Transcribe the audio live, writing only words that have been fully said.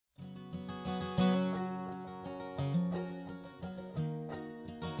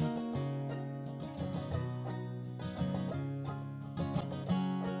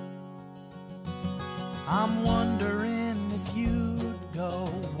I'm wondering if you'd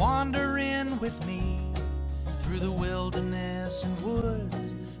go wandering with me through the wilderness and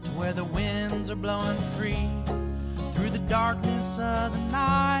woods to where the winds are blowing free, through the darkness of the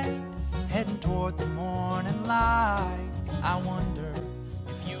night, heading toward the morning light. I wonder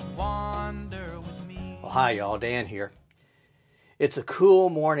if you'd wander with me. Well, hi y'all, Dan here. It's a cool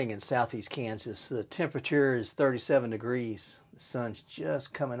morning in southeast Kansas. The temperature is 37 degrees. The sun's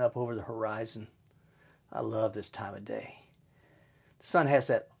just coming up over the horizon. I love this time of day. The sun has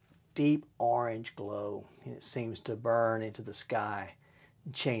that deep orange glow, and it seems to burn into the sky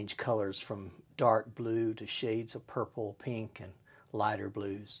and change colors from dark blue to shades of purple, pink, and lighter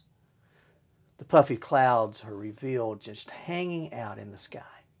blues. The puffy clouds are revealed just hanging out in the sky.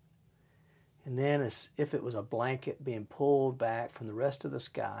 And then, as if it was a blanket being pulled back from the rest of the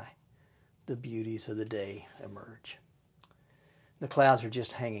sky, the beauties of the day emerge. The clouds are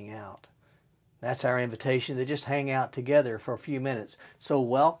just hanging out. That's our invitation to just hang out together for a few minutes. So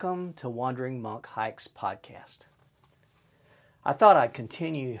welcome to Wandering Monk Hikes podcast. I thought I'd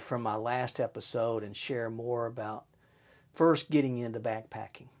continue from my last episode and share more about first getting into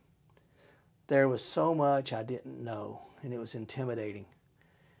backpacking. There was so much I didn't know, and it was intimidating.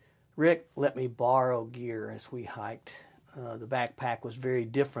 Rick let me borrow gear as we hiked. The backpack was very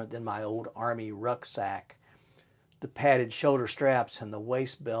different than my old Army rucksack. The padded shoulder straps and the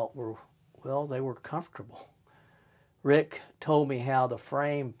waist belt were, well, they were comfortable. Rick told me how the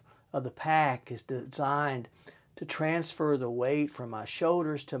frame of the pack is designed to transfer the weight from my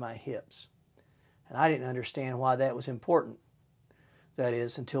shoulders to my hips. And I didn't understand why that was important. That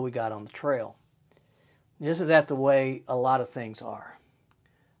is, until we got on the trail. Isn't that the way a lot of things are?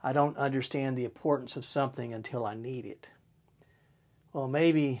 I don't understand the importance of something until I need it. Well,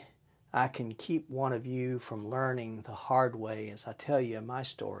 maybe I can keep one of you from learning the hard way as I tell you my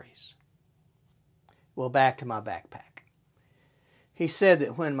stories. Well, back to my backpack. He said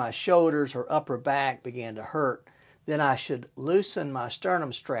that when my shoulders or upper back began to hurt, then I should loosen my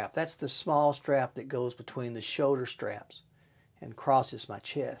sternum strap. That's the small strap that goes between the shoulder straps and crosses my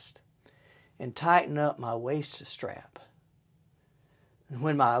chest, and tighten up my waist strap. And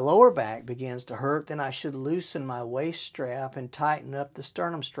when my lower back begins to hurt, then I should loosen my waist strap and tighten up the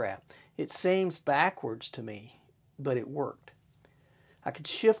sternum strap. It seems backwards to me, but it worked. I could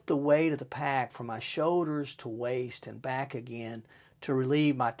shift the weight of the pack from my shoulders to waist and back again to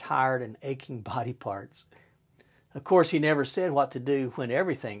relieve my tired and aching body parts. Of course, he never said what to do when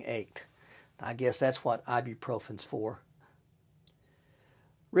everything ached. I guess that's what ibuprofen's for.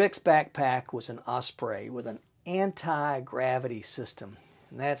 Rick's backpack was an Osprey with an anti-gravity system,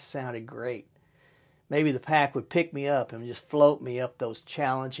 and that sounded great. Maybe the pack would pick me up and just float me up those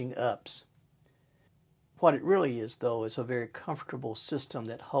challenging ups. What it really is, though, is a very comfortable system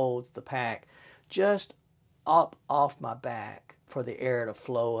that holds the pack just up off my back for the air to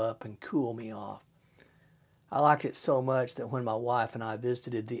flow up and cool me off. I liked it so much that when my wife and I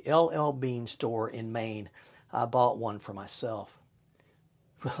visited the L.L. Bean store in Maine, I bought one for myself.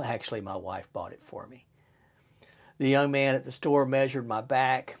 Well, actually, my wife bought it for me. The young man at the store measured my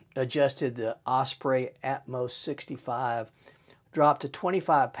back, adjusted the Osprey Atmos 65, dropped a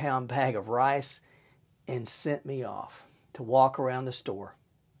 25-pound bag of rice, and sent me off to walk around the store.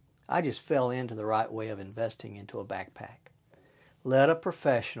 I just fell into the right way of investing into a backpack. Let a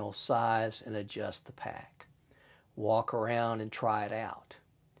professional size and adjust the pack. Walk around and try it out.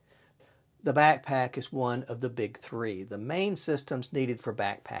 The backpack is one of the big three, the main systems needed for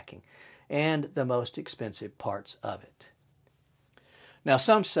backpacking, and the most expensive parts of it. Now,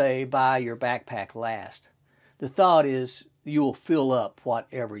 some say buy your backpack last. The thought is you will fill up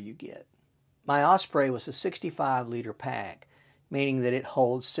whatever you get. My Osprey was a 65-liter pack, meaning that it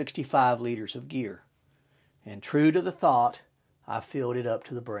holds 65 liters of gear. And true to the thought, I filled it up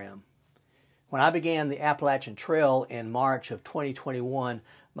to the brim. When I began the Appalachian Trail in March of 2021,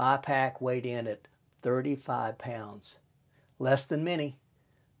 my pack weighed in at 35 pounds. Less than many,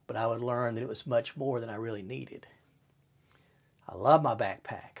 but I would learn that it was much more than I really needed. I love my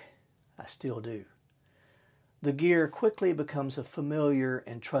backpack. I still do. The gear quickly becomes a familiar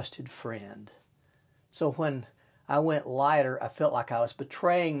and trusted friend. So when I went lighter, I felt like I was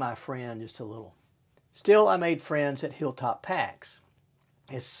betraying my friend just a little. Still, I made friends at Hilltop Packs.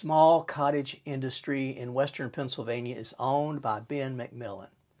 A small cottage industry in western Pennsylvania is owned by Ben McMillan.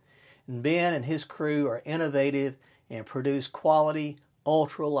 And Ben and his crew are innovative and produce quality,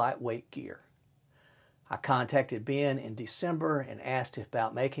 ultra-lightweight gear. I contacted Ben in December and asked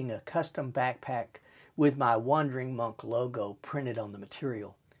about making a custom backpack with my Wandering Monk logo printed on the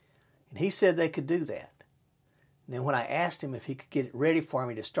material. And he said they could do that. And then when I asked him if he could get it ready for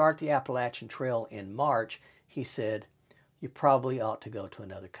me to start the Appalachian Trail in March, he said, "You probably ought to go to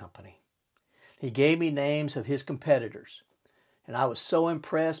another company." He gave me names of his competitors, and I was so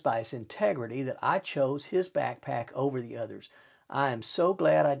impressed by his integrity that I chose his backpack over the others. I am so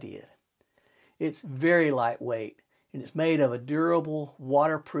glad I did. It's very lightweight, and it's made of a durable,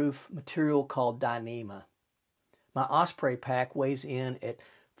 waterproof material called Dyneema. My Osprey pack weighs in at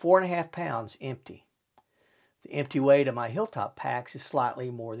 4.5 pounds empty. The empty weight of my Hilltop packs is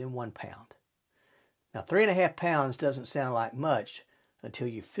slightly more than 1 pound. Now, 3.5 pounds doesn't sound like much until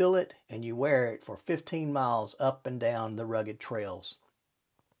you fill it and you wear it for 15 miles up and down the rugged trails.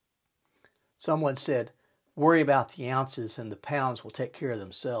 Someone said, "Worry about the ounces and the pounds will take care of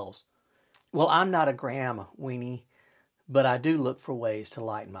themselves." Well, I'm not a gram weenie, but I do look for ways to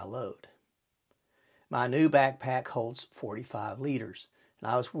lighten my load. My new backpack holds 45 liters, and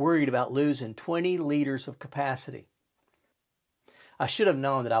I was worried about losing 20 liters of capacity. I should have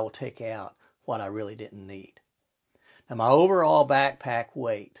known that I will take out what I really didn't need. Now, my overall backpack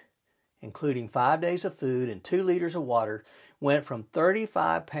weight, including 5 days of food and 2 liters of water, went from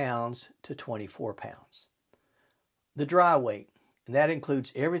 35 pounds to 24 pounds. The dry weight, and that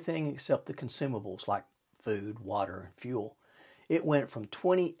includes everything except the consumables like food, water, and fuel, it went from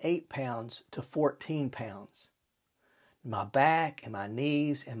 28 pounds to 14 pounds. My back and my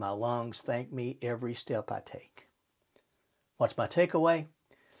knees and my lungs thank me every step I take. What's my takeaway?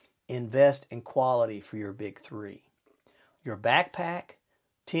 Invest in quality for your big three: your backpack,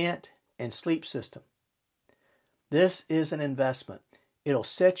 tent, and sleep system. This is an investment. It'll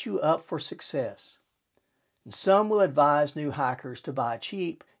set you up for success. And some will advise new hikers to buy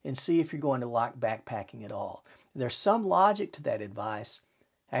cheap and see if you're going to like backpacking at all. There's some logic to that advice.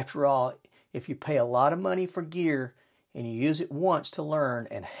 After all, if you pay a lot of money for gear and you use it once to learn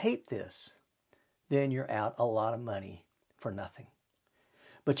and hate this, then you're out a lot of money for nothing.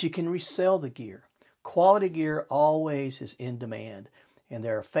 But you can resell the gear. Quality gear always is in demand, and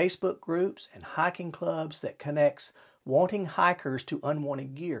there are Facebook groups and hiking clubs that connects wanting hikers to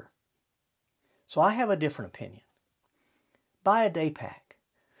unwanted gear. So I have a different opinion. Buy a day pack.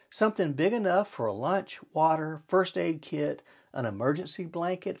 Something big enough for a lunch, water, first aid kit, an emergency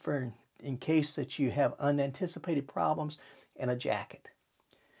blanket for in case that you have unanticipated problems, and a jacket.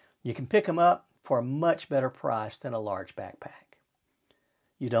 You can pick them up for a much better price than a large backpack.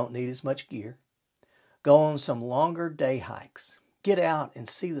 You don't need as much gear. Go on some longer day hikes. Get out and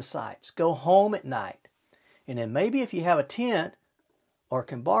see the sights. Go home at night. And then maybe if you have a tent or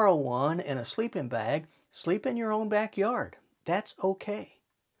can borrow one and a sleeping bag, sleep in your own backyard. That's okay.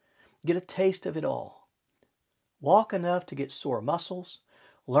 Get a taste of it all. Walk enough to get sore muscles.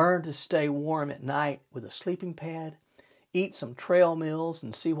 Learn to stay warm at night with a sleeping pad. Eat some trail meals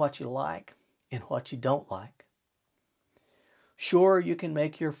and see what you like and what you don't like. Sure, you can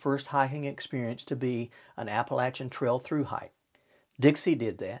make your first hiking experience to be an Appalachian Trail through hike. Dixie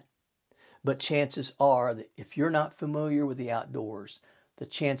did that. But chances are that if you're not familiar with the outdoors, the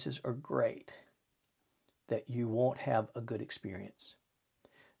chances are great that you won't have a good experience.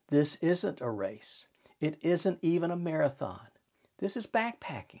 This isn't a race. It isn't even a marathon. This is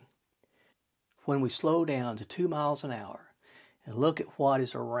backpacking. When we slow down to 2 miles an hour and look at what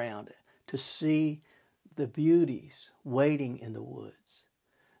is around it, to see the beauties waiting in the woods,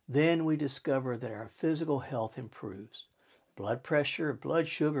 then we discover that our physical health improves. Blood pressure, blood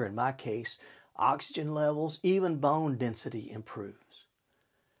sugar, in my case, oxygen levels, even bone density improves.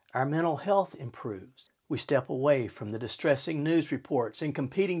 Our mental health improves. We step away from the distressing news reports and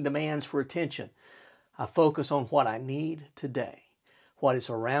competing demands for attention. I focus on what I need today, what is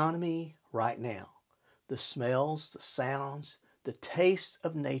around me right now, the smells, the sounds, the tastes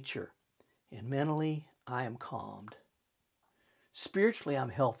of nature, and mentally I am calmed. Spiritually, I'm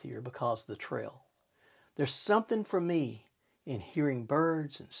healthier because of the trail. There's something for me in hearing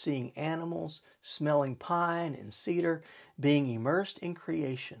birds and seeing animals, smelling pine and cedar, being immersed in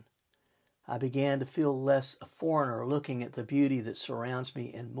creation. I began to feel less a foreigner looking at the beauty that surrounds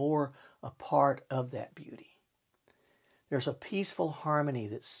me and more a part of that beauty. There's a peaceful harmony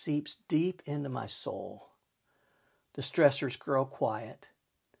that seeps deep into my soul. The stressors grow quiet.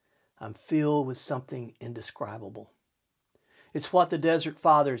 I'm filled with something indescribable. It's what the Desert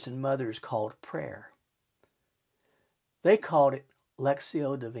Fathers and Mothers called prayer. They called it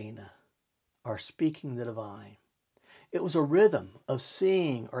Lectio Divina, or speaking the divine. It was a rhythm of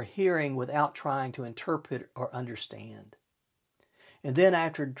seeing or hearing without trying to interpret or understand. And then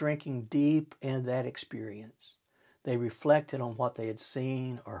after drinking deep in that experience, they reflected on what they had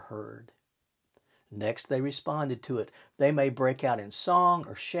seen or heard. Next, they responded to it. They may break out in song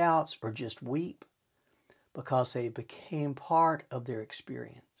or shouts or just weep. because they became part of their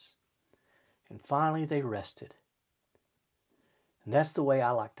experience. And finally, they rested. And that's the way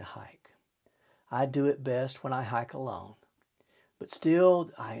I like to hike. I do it best when I hike alone. But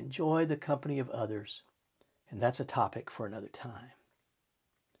still, I enjoy the company of others. And that's a topic for another time.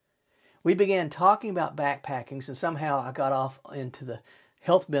 We began talking about backpacking, and somehow I got off into the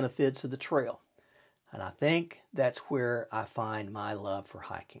health benefits of the trail. And I think that's where I find my love for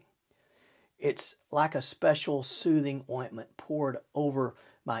hiking. It's like a special soothing ointment poured over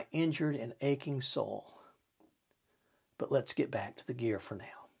my injured and aching soul. But let's get back to the gear for now.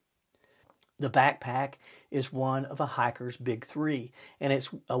 The backpack is one of a hiker's big three, and it's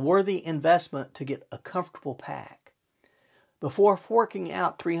a worthy investment to get a comfortable pack. Before forking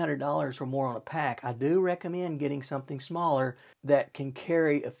out $300 or more on a pack, I do recommend getting something smaller that can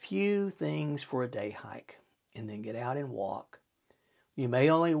carry a few things for a day hike, and then get out and walk. You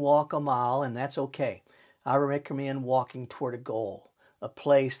may only walk a mile, and that's okay. I recommend walking toward a goal, a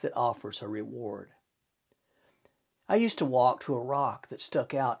place that offers a reward. I used to walk to a rock that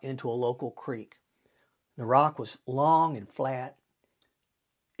stuck out into a local creek. The rock was long and flat.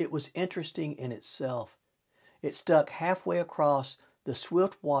 It was interesting in itself. It stuck halfway across the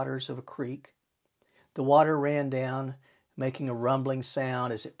swift waters of a creek. The water ran down, making a rumbling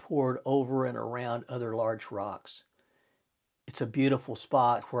sound as it poured over and around other large rocks. It's a beautiful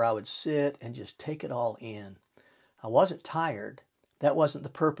spot where I would sit and just take it all in. I wasn't tired. That wasn't the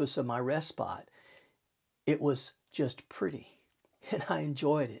purpose of my rest spot. It was just pretty, and I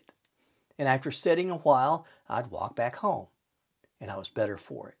enjoyed it. And after sitting a while, I'd walk back home, and I was better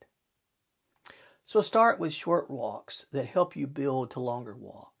for it. So start with short walks that help you build to longer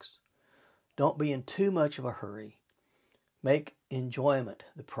walks. Don't be in too much of a hurry. Make enjoyment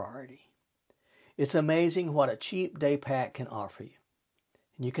the priority. It's amazing what a cheap day pack can offer you.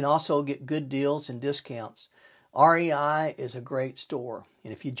 And you can also get good deals and discounts. REI is a great store.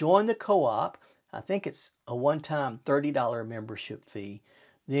 And if you join the co-op, I think it's a one-time $30 membership fee,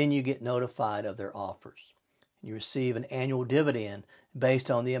 then you get notified of their offers. You receive an annual dividend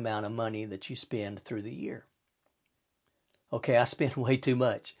based on the amount of money that you spend through the year. Okay, I spend way too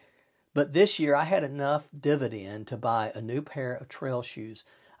much. But this year I had enough dividend to buy a new pair of trail shoes.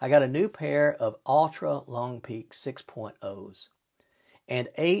 I got a new pair of Ultra Long Peak 6.0s and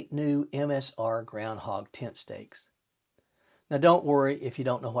 8 new MSR Groundhog tent stakes. Now don't worry if you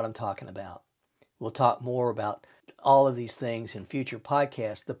don't know what I'm talking about. We'll talk more about all of these things in future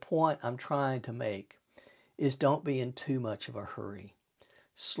podcasts. The point I'm trying to make is don't be in too much of a hurry.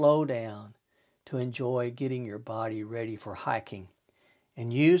 Slow down to enjoy getting your body ready for hiking,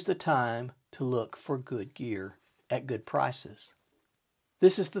 and use the time to look for good gear at good prices.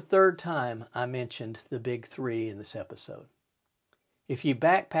 This is the third time I mentioned the big three in this episode. If you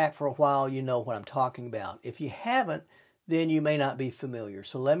backpack for a while, you know what I'm talking about. If you haven't, then you may not be familiar.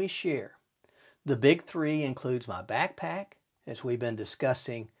 So let me share. The big three includes my backpack, as we've been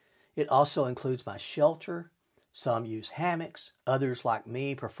discussing. It also includes my shelter. Some use hammocks. Others, like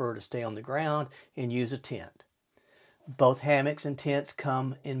me, prefer to stay on the ground and use a tent. Both hammocks and tents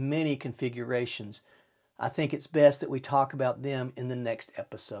come in many configurations. I think it's best that we talk about them in the next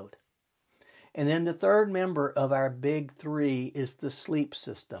episode. And then the third member of our big three is the sleep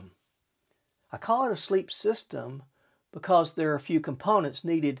system. I call it a sleep system because there are a few components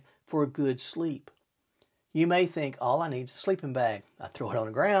needed for a good sleep. You may think, all I need is a sleeping bag. I throw it on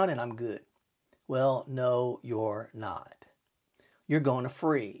the ground and I'm good. Well, no, you're not. You're going to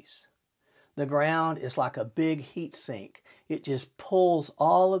freeze. The ground is like a big heat sink. It just pulls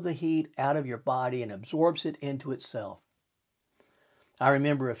all of the heat out of your body and absorbs it into itself. I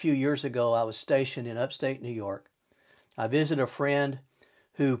remember a few years ago, I was stationed in upstate New York. I visited a friend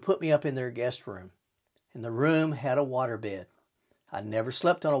who put me up in their guest room, and the room had a waterbed. I'd never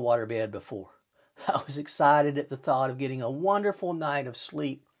slept on a waterbed before. I was excited at the thought of getting a wonderful night of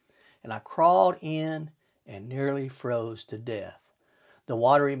sleep, and I crawled in and nearly froze to death. The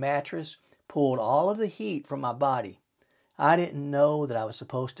watery mattress pulled all of the heat from my body. I didn't know that I was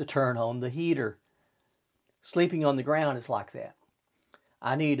supposed to turn on the heater. Sleeping on the ground is like that.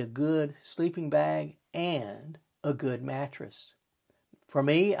 I need a good sleeping bag and a good mattress. For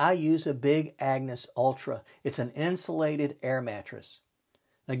me, I use a Big Agnes Ultra. It's an insulated air mattress.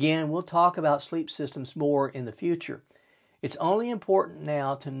 Again, we'll talk about sleep systems more in the future. It's only important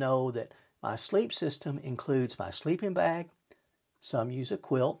now to know that my sleep system includes my sleeping bag. Some use a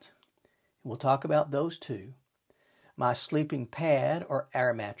quilt. We'll talk about those too. My sleeping pad or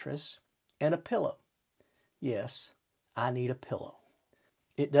air mattress, and a pillow. Yes, I need a pillow.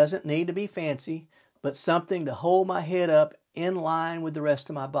 It doesn't need to be fancy, but something to hold my head up in line with the rest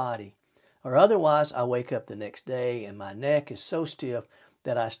of my body. Or otherwise, I wake up the next day and my neck is so stiff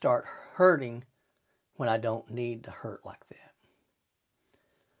that I start hurting when I don't need to hurt like that.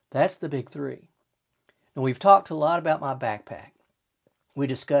 That's the big three. And we've talked a lot about my backpack. We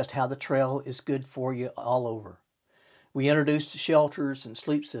discussed how the trail is good for you all over. We introduced shelters and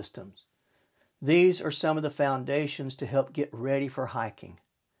sleep systems. These are some of the foundations to help get ready for hiking.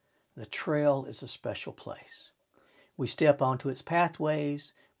 The trail is a special place. We step onto its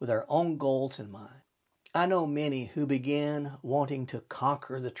pathways with our own goals in mind. I know many who begin wanting to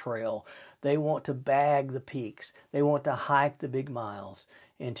conquer the trail. They want to bag the peaks. They want to hike the big miles.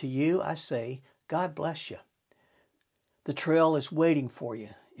 And to you, I say, God bless you. The trail is waiting for you,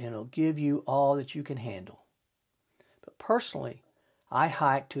 and it'll give you all that you can handle. But personally, I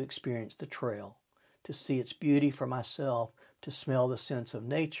hike to experience the trail, to see its beauty for myself, to smell the sense of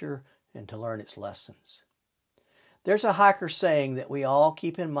nature, and to learn its lessons. There's a hiker saying that we all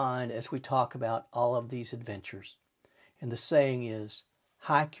keep in mind as we talk about all of these adventures. And the saying is,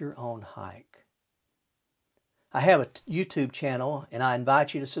 hike your own hike. I have a YouTube channel, and I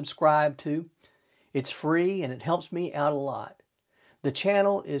invite you to subscribe to. It's free, and it helps me out a lot. The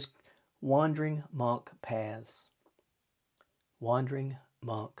channel is Wandering Monk Paths. Wandering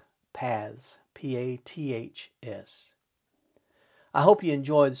Monk Paths. P-A-T-H-S. I hope you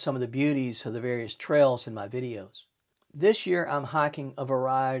enjoyed some of the beauties of the various trails in my videos. This year I'm hiking a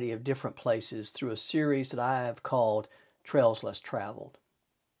variety of different places through a series that I have called Trails Less Traveled.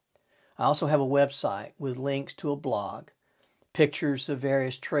 I also have a website with links to a blog, pictures of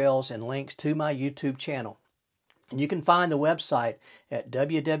various trails, and links to my YouTube channel. And you can find the website at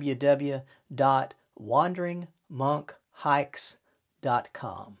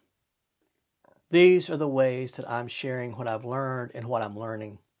www.wanderingmonkhikes.com. These are the ways that I'm sharing what I've learned and what I'm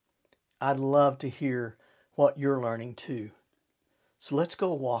learning. I'd love to hear what you're learning too. So let's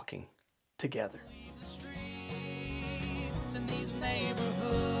go walking together. Leave the streets in these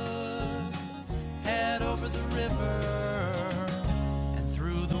neighborhoods, head over the river.